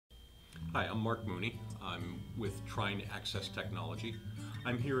Hi, I'm Mark Mooney. I'm with Trine Access Technology.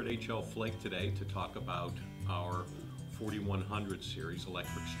 I'm here at HL Flake today to talk about our 4100 series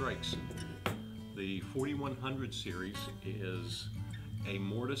electric strikes. The 4100 series is a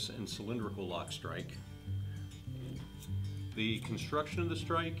mortise and cylindrical lock strike. The construction of the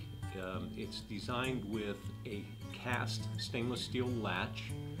strike, it's designed with a cast stainless steel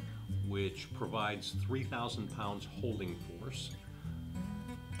latch which provides 3,000 pounds holding force.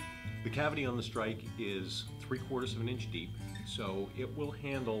 The cavity on the strike is 3/4 of an inch deep, so it will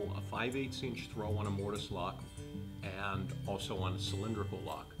handle a 5/8 inch throw on a mortise lock and also on a cylindrical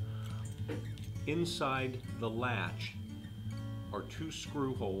lock. Inside the latch are 2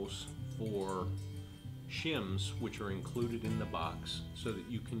 screw holes for shims, which are included in the box, so that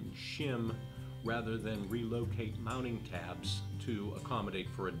you can shim rather than relocate mounting tabs to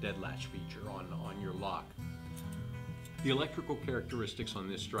accommodate for a dead latch feature on your lock. The electrical characteristics on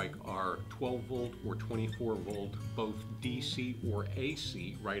this strike are 12 volt or 24 volt, both DC or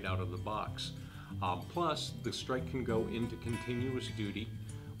AC right out of the box. Plus, the strike can go into continuous duty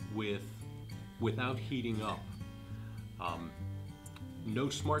without heating up. No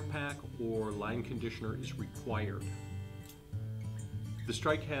smart pack or line conditioner is required. The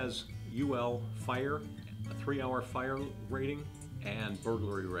strike has UL fire, a 3-hour fire rating, and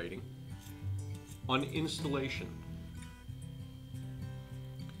burglary rating. On installation,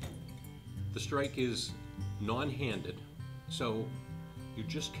 the strike is non-handed, so you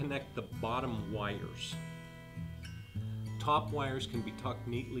just connect the bottom wires. Top wires can be tucked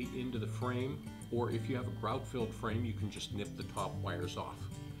neatly into the frame, or if you have a grout-filled frame, you can just nip the top wires off.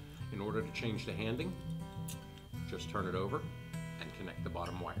 In order to change the handing, just turn it over and connect the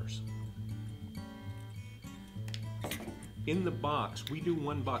bottom wires. In the box, we do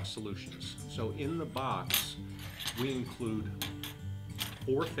one-box solutions. So in the box, we include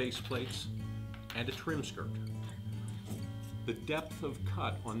 4 faceplates and a trim skirt. The depth of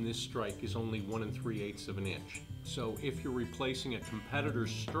cut on this strike is only 1 3/8 of an inch. So if you're replacing a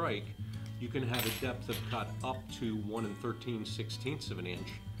competitor's strike, you can have a depth of cut up to 1 13/16 of an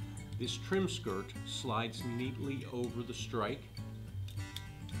inch. This trim skirt slides neatly over the strike,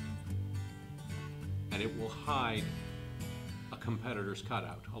 and it will hide a competitor's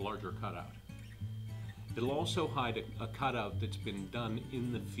cutout, a larger cutout. It'll also hide a cutout that's been done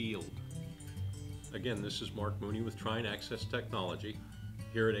in the field. Again, this is Mark Mooney with Trine Access Technology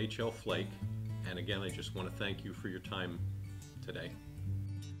here at HL Flake. And again, I just want to thank you for your time today.